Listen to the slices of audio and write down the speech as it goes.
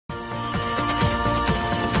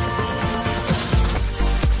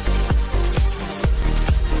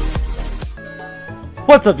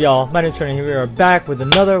What's up, y'all? My name is Courtney. We are back with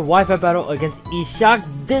another Wi-Fi battle against Ishaq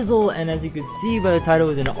Dizzle, and as you can see by the title,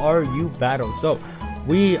 it's an RU battle. So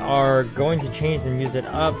we are going to change the music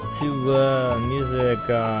up to music.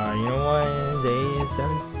 You know what? Day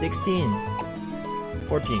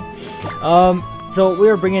 14. So we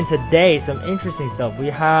are bringing today some interesting stuff. We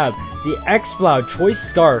have the Xploud Choice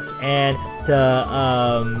Scarf, and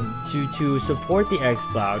to support the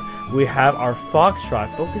Xploud, we have our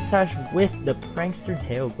Foxtrot Focus Sash with the Prankster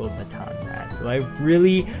Tailglow Baton Pass. So I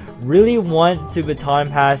really want to Baton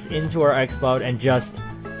Pass into our Xploud and just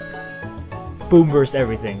Boomburst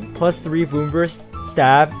everything. +3 Boomburst.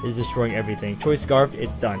 Stab is destroying everything. Choice Scarf,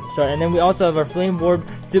 it's done. So, and then we also have our Flame Board,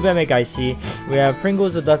 Tsubame Gaishi. We have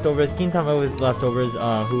Pringles with leftovers, Kintama with leftovers,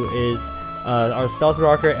 who is our Stealth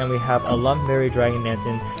Rocker, and we have a Lumpberry Dragon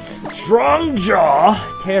Lantern, Strong Jaw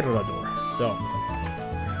Terrador. So,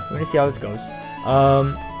 we're gonna see how this goes.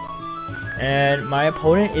 And my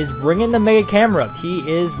opponent is bringing the Mega Camera up. He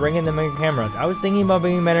is bringing the Mega Camera up. I was thinking about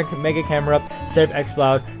bringing Mega Camera up instead of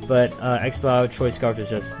Xploud, but Xploud Choice Scarf is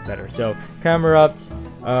just better. So, Camera up,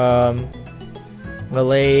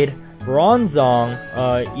 Valade, Bronzong,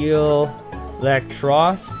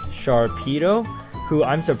 Electros, Sharpedo, who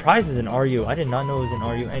I'm surprised is an RU. I did not know it was an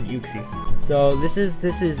RU, and Uxie. So this is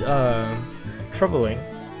troubling,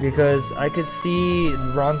 because I could see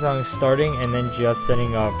Bronzong starting and then just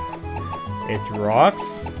setting up its rocks,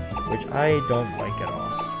 which I don't like at all,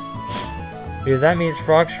 because that means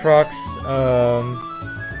Frox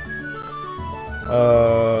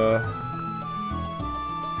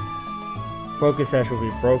Focus Sash will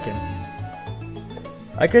be broken.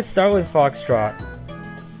 I could start with Foxtrot,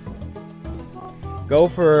 go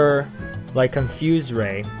for like Confuse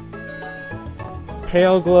Ray,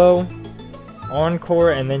 Tail Glow,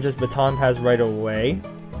 Encore, and then just Baton Pass right away.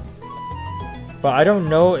 But I don't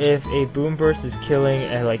know if a Boomburst is killing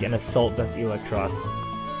like an Assault Dust Electros.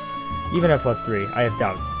 Even at +3, I have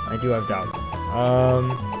doubts. I do have doubts.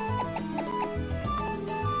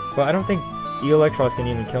 But I don't think Electros can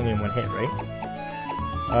even kill me in one hit, right?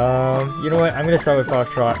 You know what? I'm gonna start with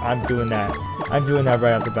Foxtrot. I'm doing that. I'm doing that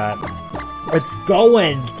right off the bat. It's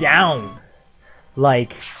going down,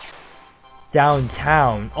 like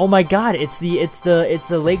downtown. Oh my God! It's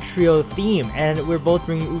the Lake Trio theme, and we're both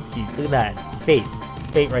bringing oopsies. Look at that. Fate. It's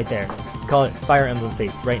Fate right there. Call it Fire Emblem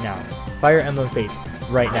Fates right now. Fire Emblem Fates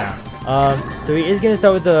right now. So he is gonna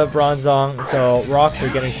start with the Bronzong. So rocks are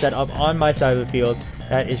getting set up on my side of the field.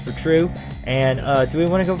 That is for true. And do we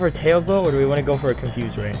want to go for a Tail Glow, or do we want to go for a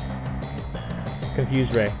Confuse Ray?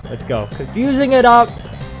 Confuse Ray. Let's go. Confusing it up.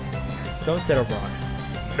 Don't set up rocks.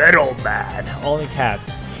 Metal Bad. All in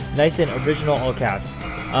caps. Nice and original all caps.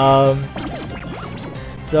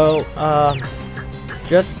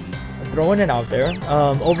 Just throwing it out there.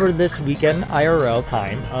 Over this weekend, IRL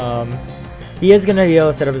time, he is gonna be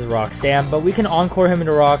able to set up his rocks. Damn, but we can encore him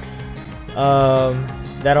into rocks.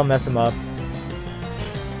 That'll mess him up.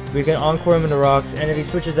 We can encore him into rocks, and if he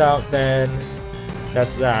switches out, then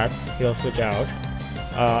that's that. He'll switch out.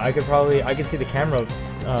 I could see the camera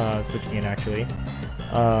switching in actually.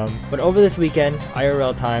 But over this weekend,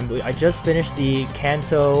 IRL time, I just finished the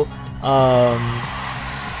Kanto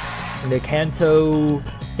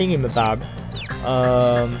thingy-mabob,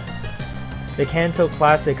 the Kanto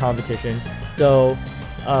Classic competition. So,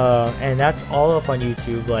 and that's all up on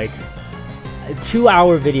YouTube. Like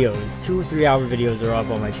 2-hour videos, 2 or 3 hour videos are up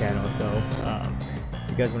on my channel. So, if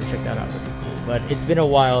you guys want to check that out, that'd be cool. But it's been a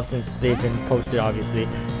while since they've been posted, obviously.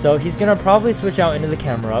 So he's gonna probably switch out into the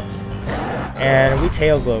camera ups. And we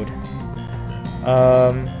tail glowed.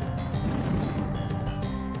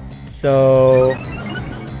 So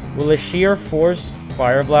will a sheer force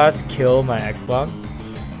fire blast kill my Xploud?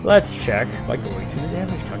 Let's check by going to the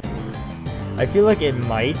damage calculator. I feel like it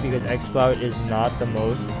might, because Xploud is not the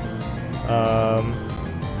most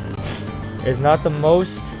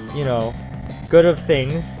you know, good of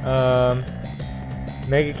things.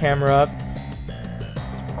 Mega Camera ups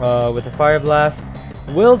with a fire blast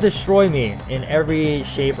will destroy me in every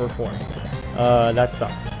shape or form. That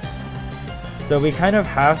sucks. So we kind of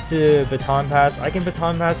have to Baton Pass. I can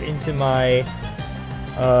Baton Pass into my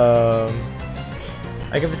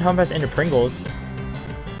I can Baton Pass into Pringles.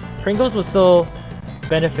 Pringles will still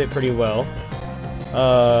benefit pretty well.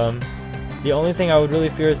 The only thing I would really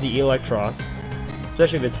fear is the Electros,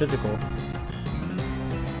 especially if it's physical.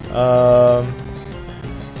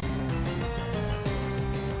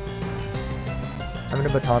 I'm gonna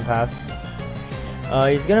Baton Pass.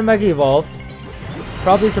 He's gonna Mega Evolve.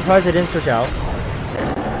 Probably surprised I didn't switch out.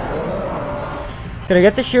 Gonna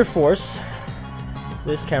get the Sheer Force.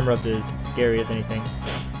 This camera up is scary as anything.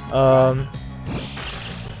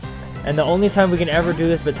 And the only time we can ever do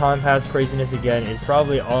this baton pass craziness again is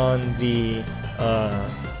probably on the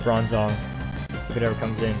Bronzong, if it ever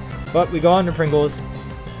comes in. But we go on to Pringles,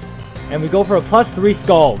 and we go for a +3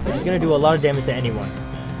 Skull, which is going to do a lot of damage to anyone.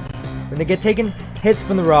 When they get taken hits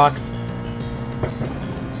from the rocks,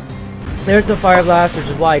 there's the Fire Blast, which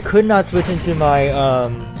is why I could not switch into my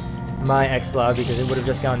my X-Cloud, because it would have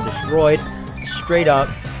just gotten destroyed, straight up,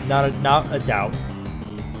 not a doubt.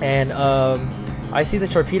 And I see the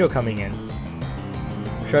Sharpedo coming in.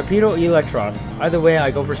 Sharpedo, Electros. Either way,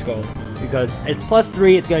 I go for Skull, because it's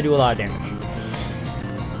 +3, it's going to do a lot of damage.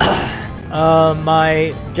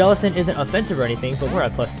 My Jellicent isn't offensive or anything, but we're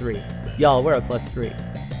at +3. Y'all, we're at +3.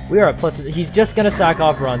 We are at +3. He's just going to sack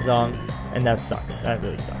off Bronzong, and that sucks. That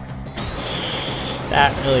really sucks.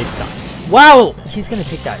 That really sucks. Wow! He's going to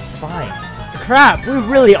take that. Fine. Crap! We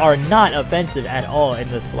really are not offensive at all in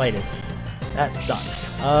the slightest. That sucks.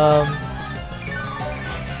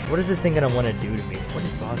 What is this thing going to want to do to me? What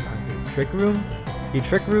is Bronzong do? Trick Room? Do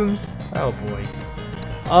Trick Rooms? Oh boy.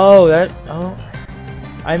 Oh, that... Oh.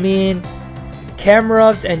 I mean,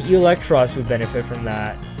 Camerupt and Electros would benefit from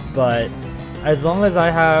that, but as long as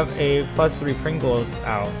I have a +3 Pringles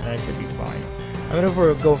out, that should be fine. I'm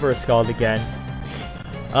gonna go for a Scald again.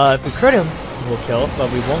 If we crit him, we'll kill,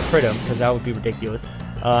 but we won't crit him, because that would be ridiculous.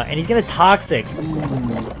 And he's gonna Toxic.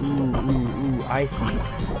 Ooh, I see.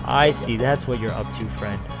 I see, that's what you're up to,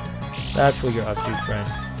 friend. That's what you're up to, friend.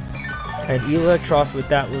 And Electros with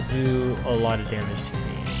that will do a lot of damage to me.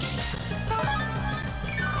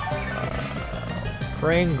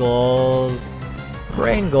 Pringles.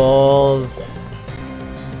 Pringles.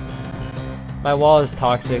 My wall is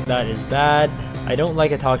toxic. That is bad. I don't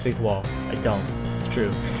like a toxic wall. I don't. It's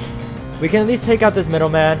true. We can at least take out this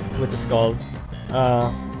middleman with the Skull.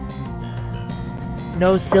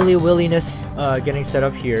 No silly williness getting set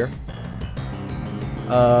up here.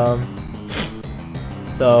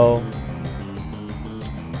 So...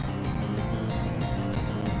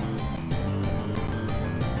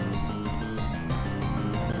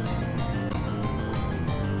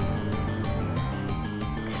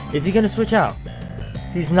 Is he gonna switch out?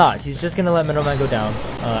 He's not. He's just gonna let Middleman go down,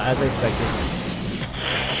 as I expected.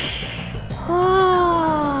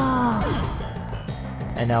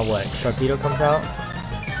 And now what? Sharpedo comes out?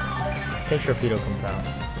 I think Sharpedo comes out.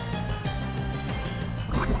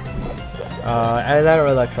 Either that or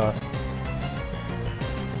Electros.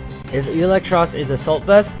 If Electros is Assault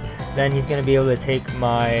Vest, then he's gonna be able to take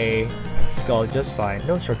my Skull just fine.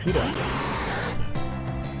 No, Sharpedo.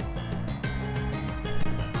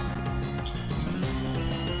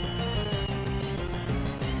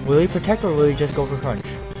 Will he protect or will he just go for crunch?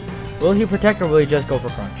 Will he protect or will he just go for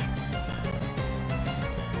crunch?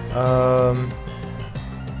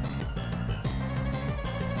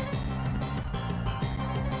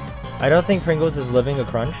 I don't think Pringles is living a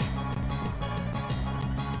crunch.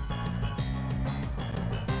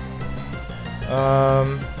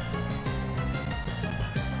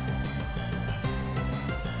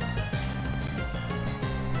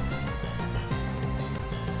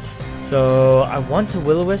 So I want to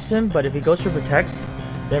Will-O-Wisp him, but if he goes for Protect,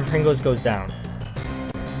 then Pringles goes down.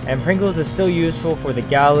 And Pringles is still useful for the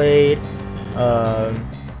Gallade,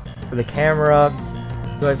 for the Camerupt.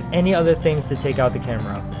 Do I have any other things to take out the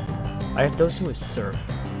Camerupt? I have those two with Surf.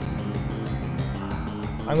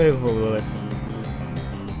 I'm gonna go for Will-O-Wisp.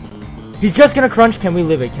 He's just gonna crunch. Can we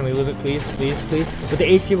live it? Can we live it, please, please, please? With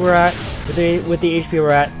the HP we're at, with the HP we're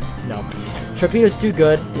at, no. Sharpedo's too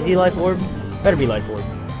good. Is he Life Orb? Better be Life Orb.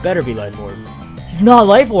 Better be Life Orb. He's not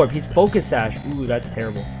Life Orb. He's Focus Sash. Ooh, that's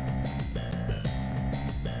terrible.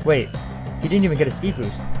 Wait, he didn't even get a speed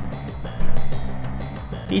boost.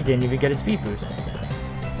 He didn't even get a speed boost.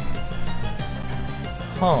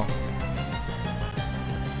 Huh.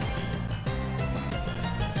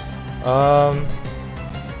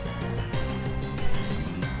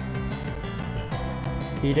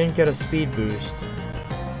 He didn't get a speed boost.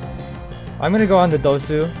 I'm gonna go on the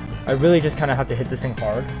Dosu. I really just kind of have to hit this thing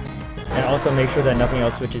hard. And also make sure that nothing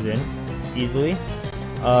else switches in easily.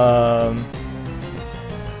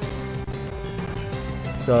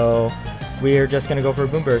 So we're just gonna go for a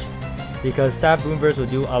Boomburst, because Stab Boomburst will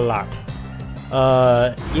do a lot.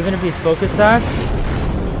 Even if he's Focus Sash,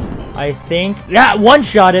 I think... Yeah!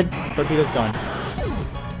 One-shotted! Torpedo's gone.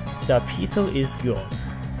 Sharpedo is gone.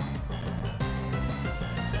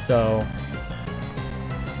 So...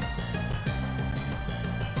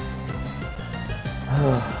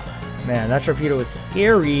 Man, that Sharpedo was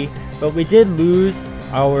scary, but we did lose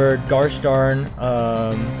our gosh darn,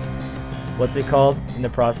 what's it called in the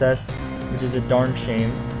process, which is a darn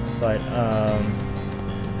shame, but,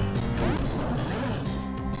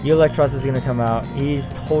 Electros is gonna come out. He's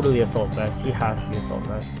totally Assault Vest. He has to be Assault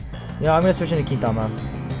Vest. You know, I'm gonna switch into Kintama.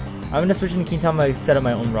 I'm gonna switch into Kintama and set up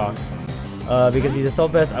my own rocks. Because he's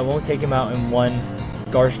Assault Vest, I won't take him out in one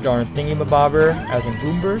gosh darn thingamabobber as in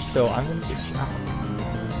Boombursts, so I'm gonna switch out.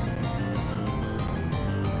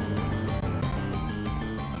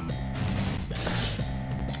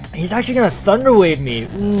 He's actually gonna Thunder Wave me.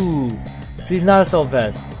 Ooh. So he's not Assault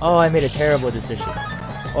Vest. Oh, I made a terrible decision.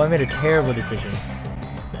 Oh, I made a terrible decision.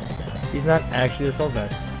 He's not actually Assault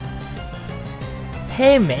Vest.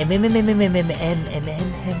 Him. I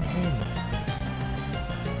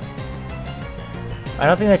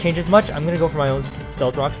don't think that changes much. I'm gonna go for my own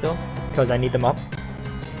Stealth Rock still, because I need them up.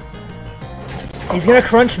 He's gonna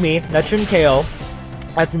crunch me. That shouldn't KO.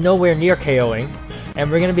 That's nowhere near KOing.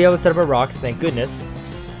 And we're gonna be able to set up our rocks, thank goodness.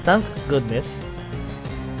 Thank goodness.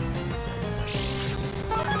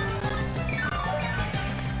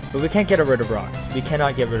 But we can't get rid of rocks. We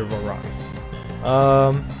cannot get rid of our rocks.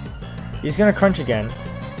 He's gonna crunch again.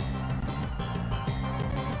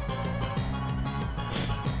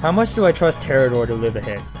 How much do I trust Terrador to live a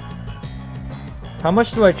hit? How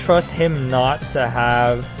much do I trust him not to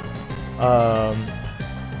have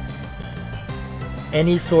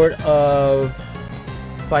any sort of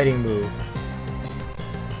fighting move?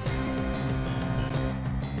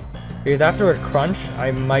 Because after a crunch, I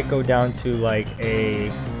might go down to like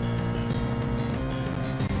a...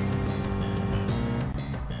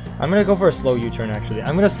 I'm gonna go for a slow U-turn actually.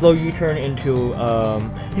 I'm gonna slow U-turn into,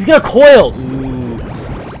 he's gonna coil! Ooh.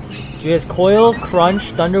 So he has coil,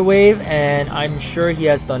 crunch, thunder wave, and I'm sure he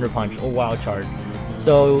has thunder punch or wild charge.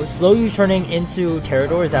 So slow U-turning into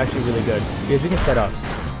Terrador is actually really good. Because we can set up.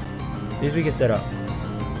 Because we can set up.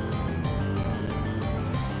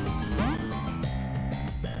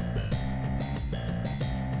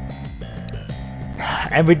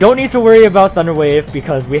 And we don't need to worry about Thunder Wave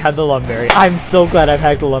because we have the Lumberry. I'm so glad I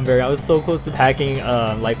packed the Lumberry. I was so close to packing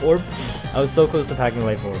Life Orb. I was so close to packing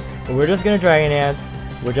Life Orb. But we're just gonna Dragon Dance.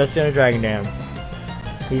 We're just gonna Dragon Dance.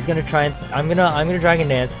 He's gonna try and I'm gonna Dragon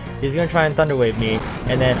Dance. He's gonna try and Thunder Wave me,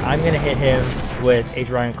 and then I'm gonna hit him with a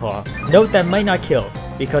Dragon Claw. Note that might not kill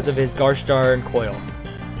because of his Garstar and Coil.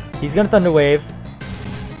 He's gonna Thunder Wave.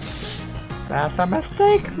 That's a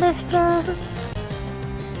mistake, mister.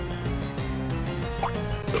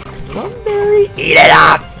 Lumberry, eat it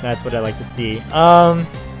up! That's what I like to see. So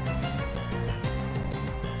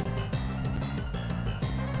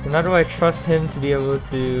now do I trust him to be able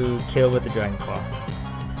to kill with the Dragon Claw?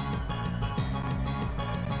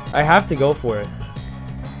 I have to go for it.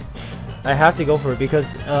 I have to go for it because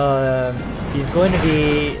he's going to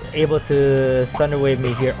be able to Thunder Wave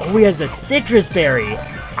me here. Oh, he has a Citrus Berry!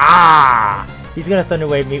 Ah! He's gonna Thunder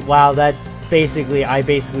Wave me. Wow, that basically, I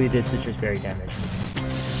basically did Citrus Berry damage.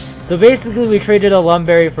 So basically, we traded a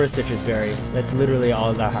Lumberry for a Citrus Berry. That's literally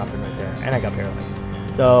all that happened right there. And I got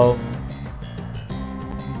paralyzed. So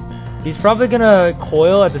he's probably gonna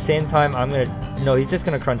coil at the same time. I'm gonna... No, he's just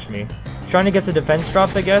gonna crunch me. He's trying to get some defense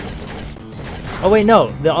drops, I guess. Oh wait, no.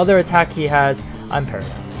 The other attack he has, I'm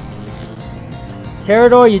paralyzed.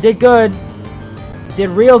 Terrador, you did good. You did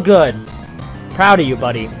real good. Proud of you,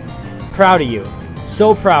 buddy. Proud of you.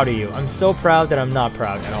 So proud of you. I'm so proud that I'm not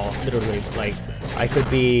proud at all. Literally, like... I could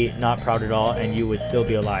be not proud at all and you would still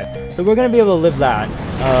be alive. So we're going to be able to live that.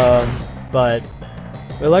 But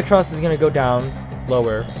Electros is going to go down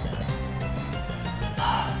lower.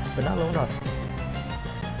 But not low enough.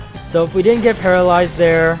 So if we didn't get paralyzed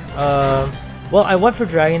there... well, I went for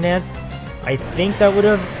Dragon Dance. I think that would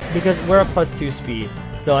have... Because we're at +2 speed.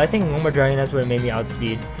 So I think one more Dragon Dance would have made me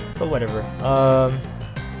outspeed. But whatever.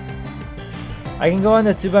 I can go on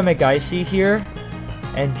the 2x here.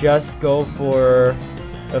 And just go for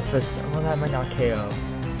a well, that might not KO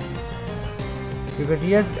because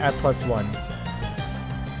he has at +1.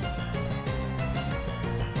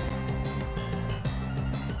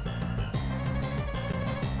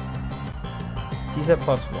 He's at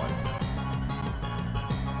 +1.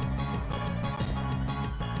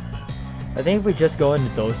 I think if we just go into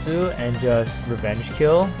Dosu and just revenge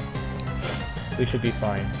kill, we should be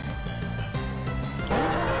fine.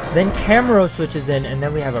 Then Camero switches in, and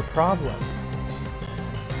then we have a problem.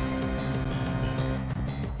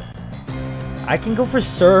 I can go for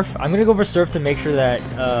Surf. I'm gonna go for Surf to make sure that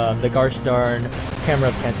the Garstar and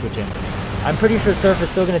Camero can't switch in. I'm pretty sure Surf is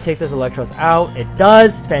still gonna take this Electros out. It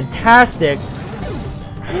does. Fantastic.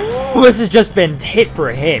 This has just been hit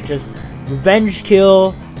for hit. Just revenge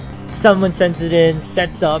kill. Someone sends it in,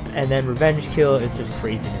 sets up, and then revenge kill. It's just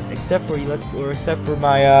craziness. Except for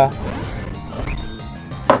my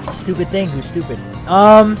stupid thing. Who's stupid?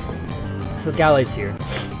 So Galate's here.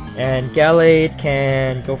 And Gallade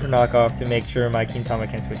can go for knockoff to make sure my Kintama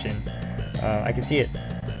can switch in. I can see it.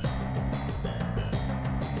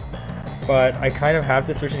 But I kind of have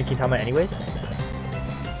to switch into Kintama anyways.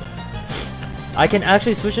 I can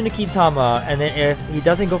actually switch into Kintama, and then if he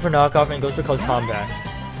doesn't go for knockoff and goes for close combat,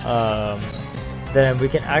 then we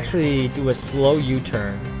can actually do a slow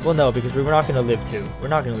U-turn. Well, no, because we're not going to live 2. We're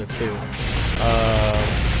not going to live 2.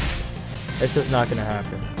 It's just not going to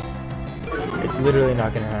happen. It's literally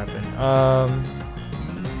not going to happen.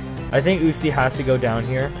 I think Uxie has to go down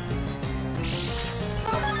here.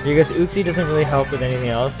 Because Uxie doesn't really help with anything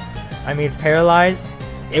else. I mean, it's paralyzed.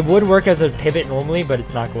 It would work as a pivot normally, but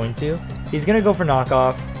it's not going to. He's going to go for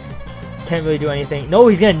knockoff. Can't really do anything. No,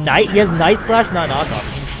 he's going to Night. He has Night Slash, not knockoff.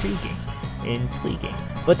 Intriguing. Intriguing.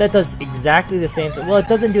 But that does exactly the same thing. Well, it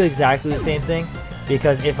doesn't do exactly the same thing.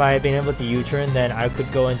 Because if I had been able to U-turn, then I could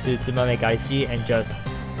go into Tsumame Gaishi and just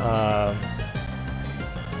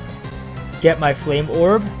get my Flame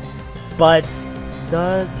Orb. But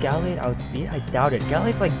does Gallade outspeed? I doubt it.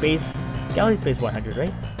 Gallade's like base... Gallade's base 100,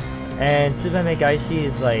 right? And Tsumame Gaishi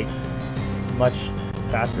is like much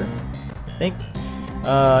faster, I think.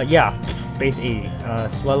 Yeah, base 80.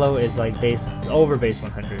 Swellow is like over base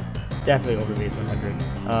 100. Definitely over base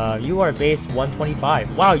 100. You are base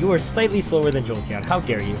 125. Wow, you are slightly slower than Jolteon. How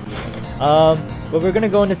dare you? But we're gonna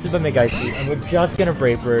go into Tsumame Gaishi, and we're just gonna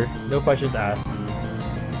Brave Bird. No questions asked.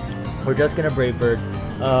 We're just gonna Brave Bird.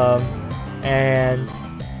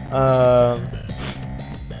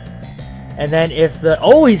 And then if the...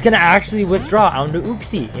 Oh, he's gonna actually withdraw onto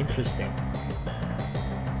Uxie. Interesting.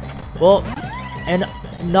 Well, and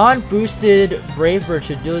non-boosted Brave Bird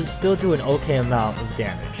should still do an okay amount of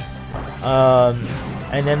damage.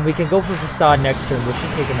 And then we can go for Facade next turn, which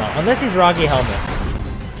should take him out. Unless he's Rocky Helmet.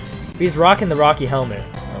 If he's rocking the Rocky Helmet.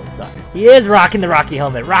 No, it's not. He is rocking the Rocky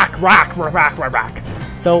Helmet. Rock.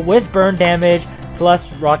 So with burn damage,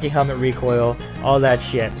 plus Rocky Helmet recoil, all that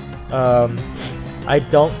shit. I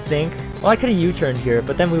don't think... Well, I could have U-turned here,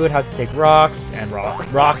 but then we would have to take rocks and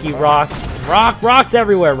rocky rocks. Rocks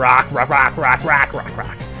everywhere. Rock. We're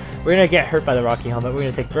gonna get hurt by the Rocky Helmet. We're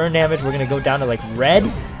gonna take burn damage. We're gonna go down to like red.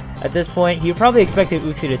 At this point, he probably expected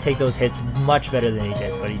Uxie to take those hits much better than he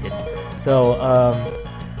did, but he didn't. So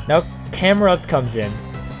now Camera Up comes in,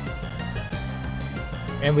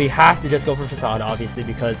 and we have to just go for Facade, obviously,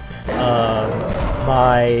 because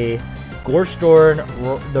my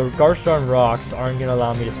the Gorstorn rocks aren't gonna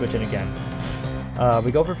allow me to switch in again.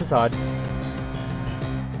 We go for Facade,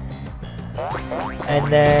 and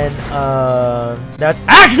then that's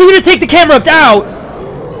actually gonna take the Camera Up out.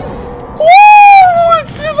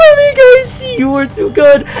 You are too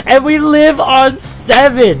good, and we live on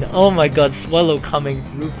 7. Oh my God, Swellow coming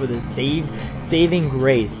through for the saving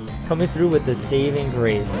grace. Coming through with the saving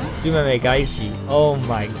grace. Tsumame Gaishi. Oh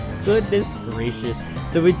my goodness gracious.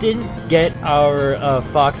 So we didn't get our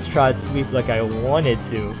Foxtrot sweep like I wanted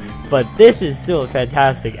to, but this is still a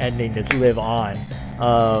fantastic ending to live on.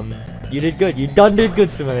 You did good. You done did good,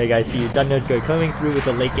 Tsumame Gaishi. You done did good. Coming through with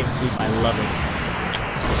the late game sweep. I love it.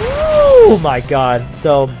 Oh my God.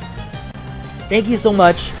 So thank you so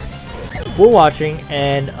much for watching,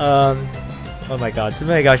 and oh my God,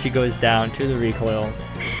 Tsumame Gaishi goes down to the recoil.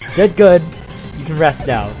 Did good. You can rest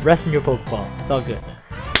now. Rest in your Pokeball. It's all good.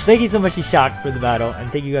 Thank you so much, Ishaq, for the battle,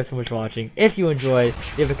 and thank you guys so much for watching. If you enjoyed,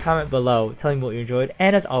 leave a comment below telling me what you enjoyed,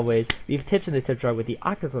 and as always, leave tips in the tip jar with the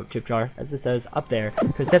Octoflip tip jar, as it says up there,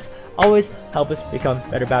 because tips always help us become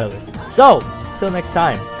better battlers. So, till next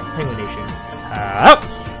time, Penguin Nation,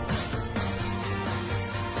 out!